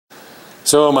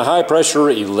So my high pressure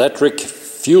electric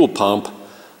fuel pump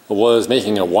was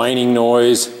making a whining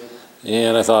noise,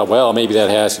 and I thought, well, maybe that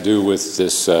has to do with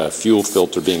this fuel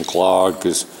filter being clogged,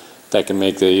 because that can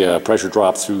make the pressure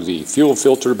drop through the fuel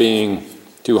filter being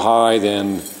too high.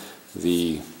 Then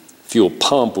the fuel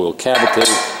pump will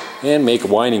cavitate and make a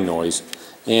whining noise.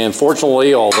 And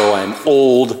fortunately, although I'm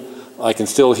old, I can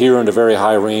still hear into very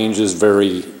high ranges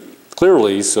very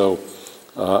clearly, so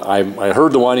I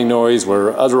heard the whining noise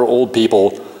where other old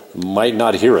people might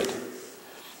not hear it.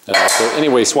 So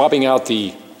anyway, swapping out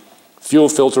the fuel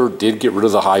filter did get rid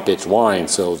of the high-pitched whine,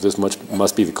 so this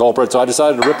must be the culprit. So I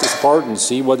decided to rip this apart and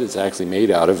see what it's actually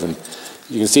made out of. And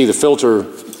you can see the filter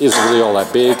isn't really all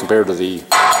that big compared to the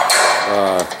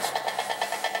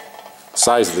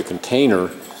size of the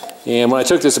container. And when I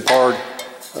took this apart,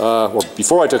 well,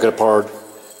 before I took it apart,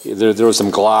 there was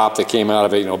some glop that came out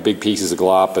of it, you know, big pieces of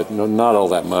glop, but not all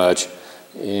that much.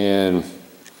 And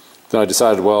then I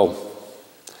decided, well,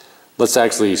 let's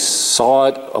actually saw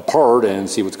it apart and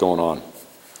see what's going on.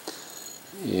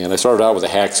 And I started out with a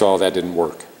hacksaw. That didn't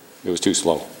work. It was too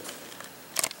slow.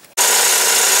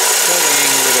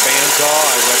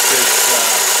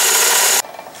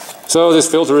 So this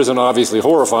filter isn't obviously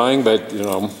horrifying, but you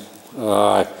know,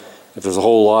 if there's a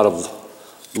whole lot of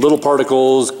little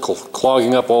particles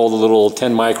clogging up all the little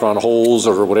 10 micron holes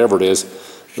or whatever it is,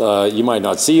 you might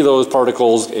not see those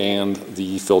particles and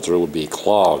the filter would be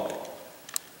clogged.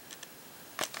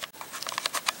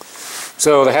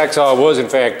 So the hacksaw was in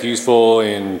fact useful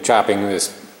in chopping this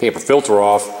paper filter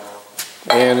off,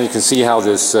 and you can see how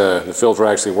this the filter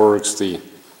actually works. The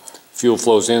fuel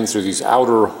flows in through these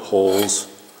outer holes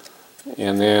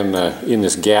and then in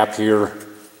this gap here,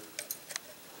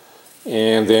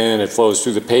 and then it flows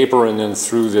through the paper and then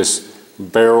through this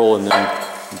barrel and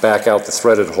then back out the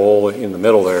threaded hole in the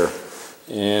middle there.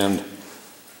 And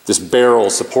this barrel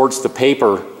supports the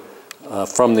paper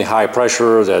from the high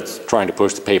pressure that's trying to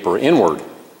push the paper inward.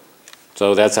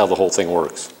 So that's how the whole thing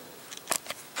works.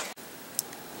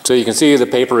 So you can see the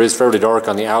paper is fairly dark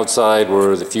on the outside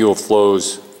where the fuel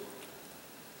flows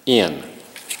in,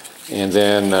 and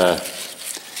then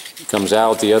it comes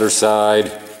out the other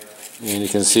side, and you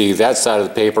can see that side of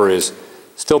the paper is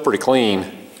still pretty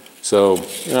clean. So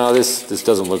you know, this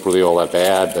doesn't look really all that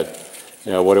bad, but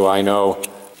you know, what do I know?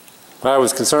 I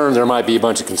was concerned there might be a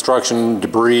bunch of construction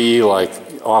debris like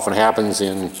often happens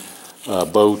in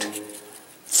boat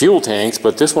fuel tanks,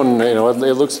 but this one, you know,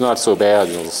 it looks not so bad.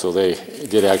 You know, so they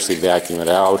did actually vacuum it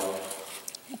out,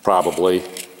 probably.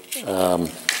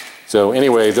 So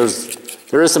anyway,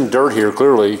 there is some dirt here.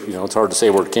 Clearly, you know, it's hard to say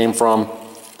where it came from.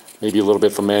 Maybe a little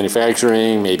bit from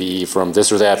manufacturing, maybe from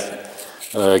this or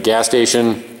that gas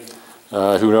station.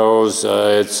 Who knows?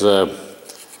 It's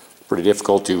pretty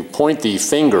difficult to point the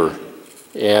finger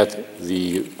at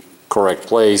the correct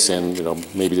place, and you know,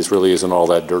 maybe this really isn't all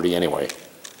that dirty anyway.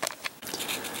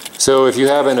 So if you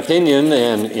have an opinion,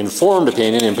 an informed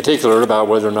opinion in particular, about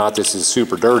whether or not this is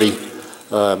super dirty,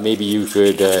 maybe you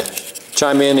could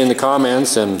chime in the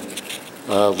comments and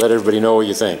let everybody know what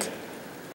you think.